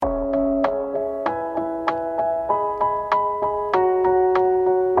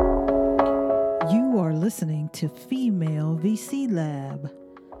listening to Female VC Lab,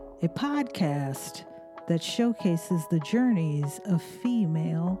 a podcast that showcases the journeys of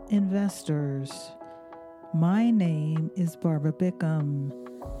female investors. My name is Barbara Bickham,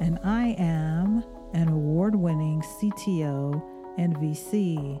 and I am an award-winning CTO and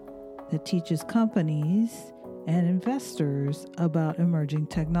VC that teaches companies and investors about emerging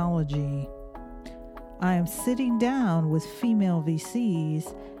technology. I am sitting down with female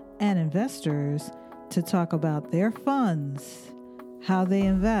VCs and investors to talk about their funds, how they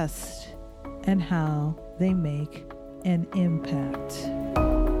invest, and how they make an impact.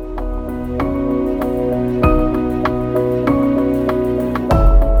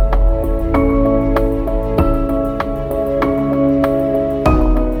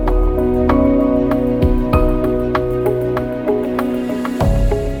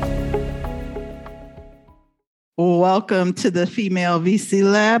 Welcome to the Female VC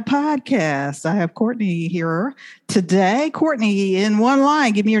Lab podcast. I have Courtney here today. Courtney, in one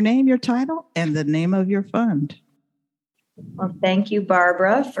line, give me your name, your title, and the name of your fund. Well, thank you,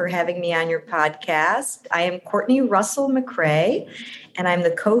 Barbara, for having me on your podcast. I am Courtney Russell McRae, and I'm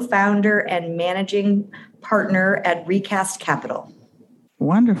the co-founder and managing partner at Recast Capital.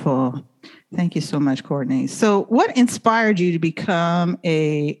 Wonderful. Thank you so much, Courtney. So what inspired you to become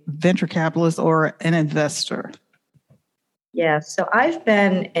a venture capitalist or an investor? Yeah, so I've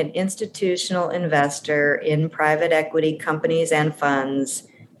been an institutional investor in private equity companies and funds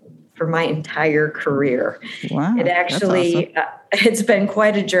for my entire career. Wow, it actually, that's awesome. It's been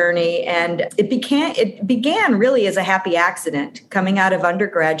quite a journey, and it began really as a happy accident. Coming out of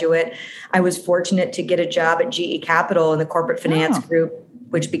undergraduate, I was fortunate to get a job at GE Capital in the corporate finance group,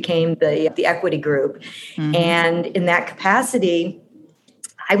 which became the equity group. Mm-hmm. And in that capacity,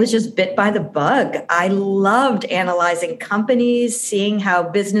 I was just bit by the bug. I loved analyzing companies, seeing how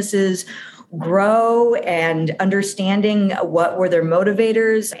businesses grow and understanding what were their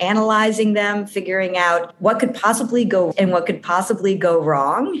motivators, analyzing them, figuring out what could possibly go and what could possibly go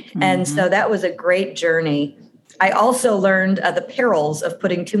wrong. Mm-hmm. And so that was a great journey. I also learned the perils of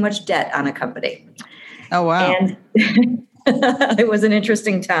putting too much debt on a company. Oh, wow. And it was an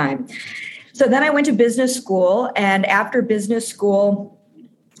interesting time. So then I went to business school, and after business school,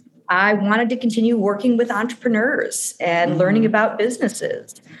 I wanted to continue working with entrepreneurs and learning about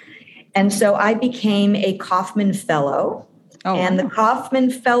businesses. And so I became a Kauffman Fellow. Oh, and wow. The Kauffman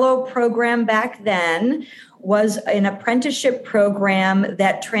Fellow program back then was an apprenticeship program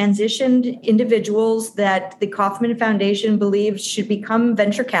that transitioned individuals that the Kauffman Foundation believed should become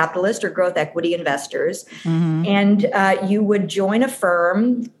venture capitalists or growth equity investors. Mm-hmm. And you would join a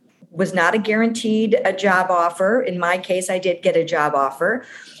firm, was not a guaranteed a job offer. In my case, I did get a job offer.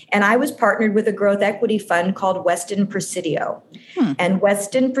 And I was partnered with a growth equity fund called Weston Presidio. And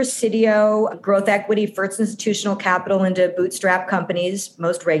Weston Presidio, growth equity, first institutional capital into bootstrap companies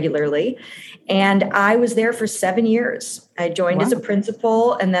most regularly. And I was there for 7 years. I joined as a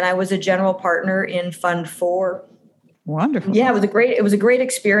principal, and then I was a general partner in Fund 4. Wonderful. Yeah, it was a great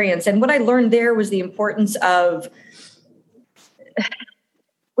experience. And what I learned there was the importance of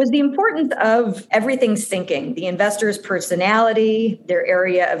everything syncing: the investor's personality, their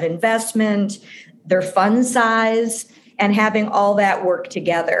area of investment, their fund size, and having all that work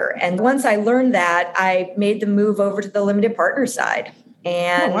together. And once I learned that, I made the move over to the limited partner side.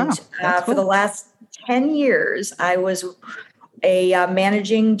 And for the last 10 years, I was a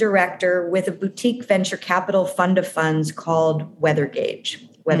managing director with a boutique venture capital fund of funds called Weathergage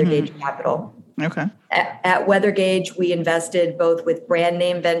Capital. Okay. At Weathergage, we invested both with brand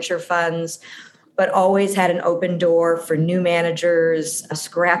name venture funds, but always had an open door for new managers,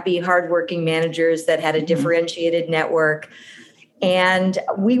 scrappy, hardworking managers that had a differentiated network. And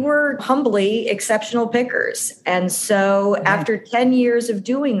we were humbly exceptional pickers. And so after 10 years of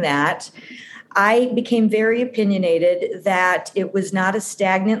doing that, I became very opinionated that it was not a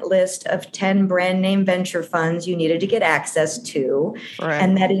stagnant list of 10 brand name venture funds you needed to get access to,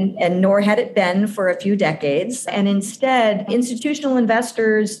 and nor had it been for a few decades. And instead, institutional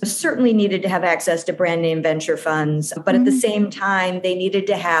investors certainly needed to have access to brand name venture funds, but at the same time, they needed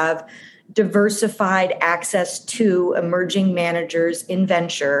to have diversified access to emerging managers in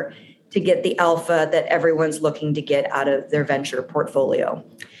venture to get the alpha that everyone's looking to get out of their venture portfolio.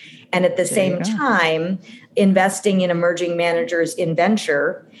 And at the same time, investing in emerging managers in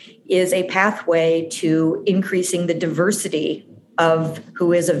venture is a pathway to increasing the diversity of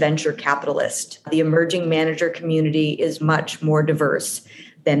who is a venture capitalist. The emerging manager community is much more diverse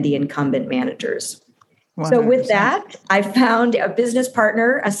than the incumbent managers. So with that, I found a business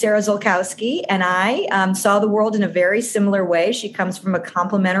partner, Sarah Zolkowski, and I saw the world in a very similar way. She comes from a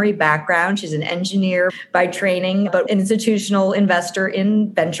complementary background. She's an engineer by training, but an institutional investor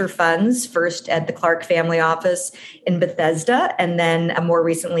in venture funds, first at the Clark family office in Bethesda, and then more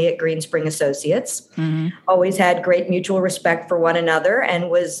recently at Greenspring Associates. Mm-hmm. Always had great mutual respect for one another and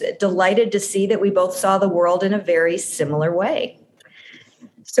was delighted to see that we both saw the world in a very similar way.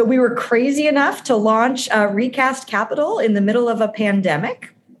 So we were crazy enough to launch Recast Capital in the middle of a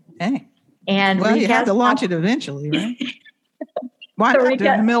pandemic. Hey. And you had to launch it eventually, right? Why not in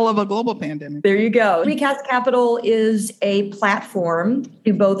the middle of a global pandemic? There you go. Recast Capital is a platform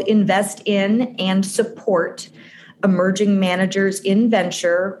to both invest in and support emerging managers in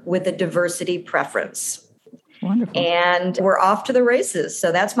venture with a diversity preference. Wonderful. And we're off to the races.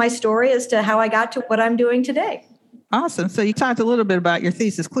 So that's my story as to how I got to what I'm doing today. Awesome. So you talked a little bit about your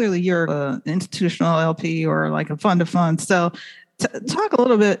thesis. Clearly, you're an institutional LP or like a fund of funds. So talk a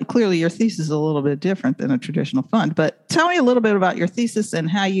little bit. Clearly, your thesis is a little bit different than a traditional fund. But tell me a little bit about your thesis and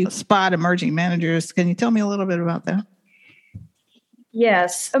how you spot emerging managers. Can you tell me a little bit about that?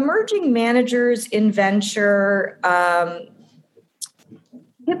 Yes. Emerging managers in venture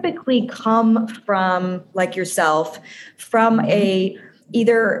typically come from, like yourself, from a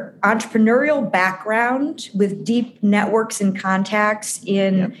either entrepreneurial background with deep networks and contacts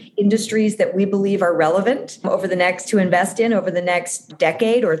in industries that we believe are relevant to invest in over the next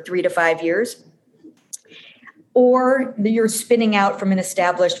decade or 3 to 5 years, or you're spinning out from an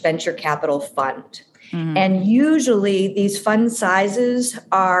established venture capital fund. Mm-hmm. And usually these fund sizes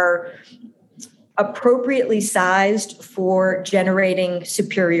are appropriately sized for generating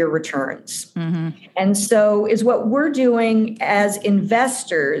superior returns. Mm-hmm. And so is what we're doing as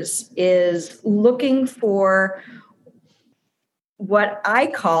investors is looking for what I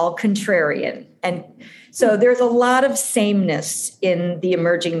call contrarian. And so there's a lot of sameness in the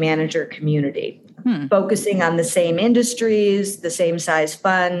emerging manager community, focusing on the same industries, the same size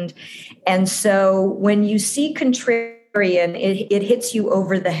fund. And so when you see contrarian, it hits you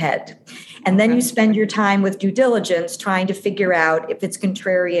over the head. And then you spend your time with due diligence trying to figure out if it's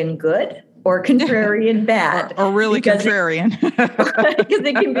contrarian good or contrarian bad. or really contrarian. Because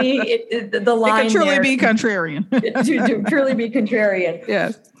it can be the line. It can truly be contrarian. to truly be contrarian.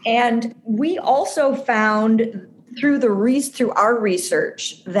 Yes. And we also found through our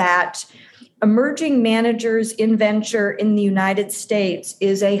research that emerging managers in venture in the United States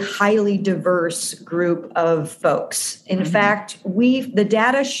is a highly diverse group of folks. In fact, the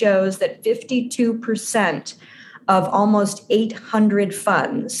data shows that 52% of almost 800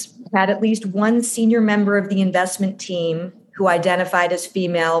 funds had at least one senior member of the investment team who identified as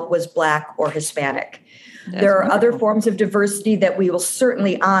female, was Black, or Hispanic. There are other forms of diversity that we will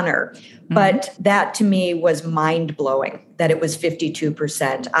certainly honor. But that to me was mind-blowing that it was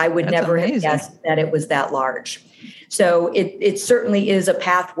 52%. I would never have guessed that it was that large. So it certainly is a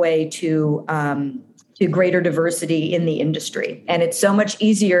pathway to greater diversity in the industry. And it's so much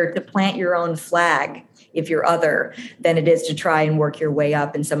easier to plant your own flag if you're other than it is to try and work your way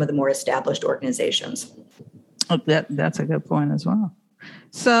up in some of the more established organizations. Oh, that's a good point as well.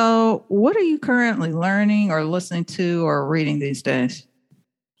 So what are you currently learning or listening to or reading these days?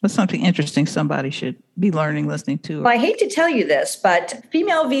 What's something interesting somebody should be learning, listening to? Well, I hate to tell you this, but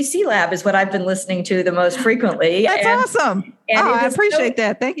Female VC Lab is what I've been listening to the most frequently. That's awesome. I appreciate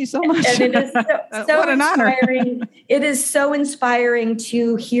that. Thank you so much. And it is so what an honor. It is so inspiring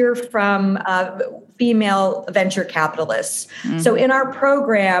to hear from female venture capitalists. Mm-hmm. So in our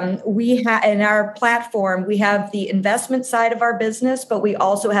program, in our platform, we have the investment side of our business, but we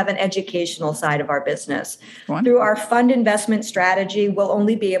also have an educational side of our business. Wonderful. Through our fund investment strategy, we'll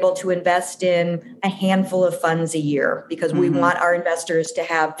only be able to invest in a handful of funds a year because we want our investors to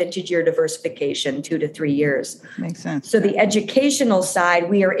have vintage year diversification, 2 to 3 years. Makes sense. So the educational side,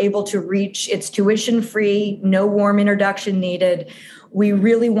 we are able to reach, it's tuition free, no warm introduction needed. We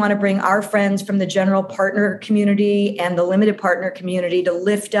really want to bring our friends from the general partner community and the limited partner community to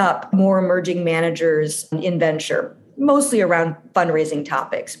lift up more emerging managers in venture, mostly around fundraising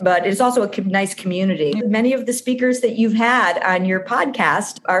topics, but it's also a nice community. Many of the speakers that you've had on your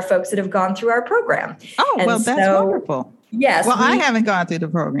podcast are folks that have gone through our program. Oh, and that's wonderful. Yes. Well, I haven't gone through the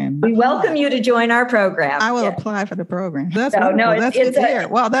program. We welcome you to join our program. I will apply for the program. That's wonderful. That's good to hear.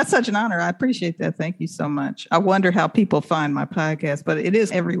 Well, that's such an honor. I appreciate that. Thank you so much. I wonder how people find my podcast, but it is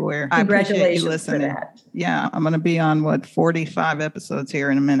everywhere. Congratulations. I appreciate you listening. For that. Yeah, I'm going to be on 45 episodes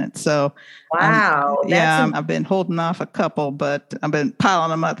here in a minute. So wow. I've been holding off a couple, but I've been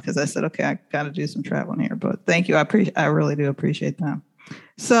piling them up because I said, okay, I got to do some traveling here. But thank you. I really do appreciate that.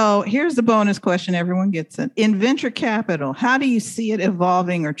 So here's the bonus question. Everyone gets it. In venture capital, how do you see it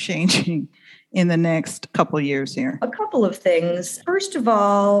evolving or changing in the next couple of years here? A couple of things. First of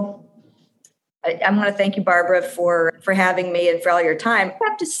all, I want to thank you, Barbara, for having me and for all your time. I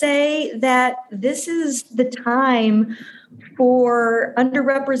have to say that this is the time for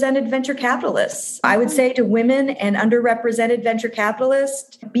underrepresented venture capitalists. I would say to women and underrepresented venture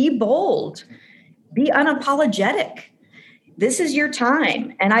capitalists, be bold, be unapologetic. This is your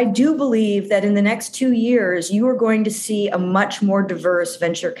time. And I do believe that in the next 2 years, you are going to see a much more diverse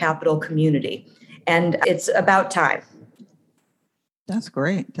venture capital community. And it's about time. That's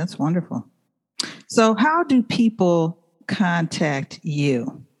great. That's wonderful. So how do people contact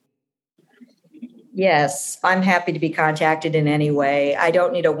you? Yes, I'm happy to be contacted in any way. I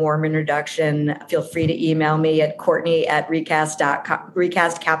don't need a warm introduction. Feel free to email me at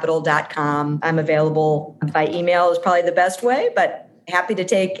Courtney@recastcapital.com. I'm available by email is probably the best way, but happy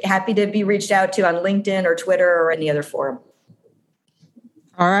to be reached out to on LinkedIn or Twitter or any other forum.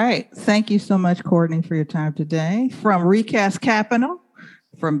 All right. Thank you so much, Courtney, for your time today. From Recast Capital,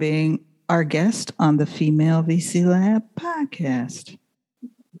 from being our guest on the Female VC Lab podcast.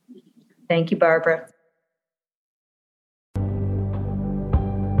 Thank you, Barbara.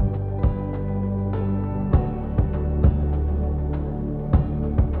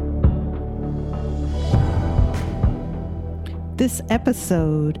 This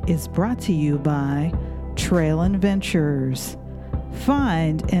episode is brought to you by Trailin Ventures.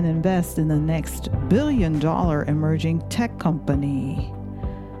 Find and invest in the next billion-dollar emerging tech company.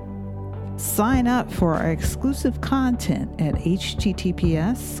 Sign up for our exclusive content at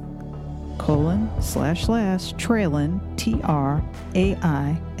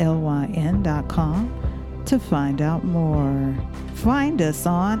https://trailin.com to find out more. Find us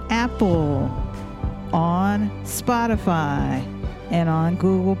on Apple, on Spotify, and on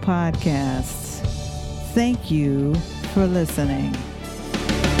Google Podcasts. Thank you for listening.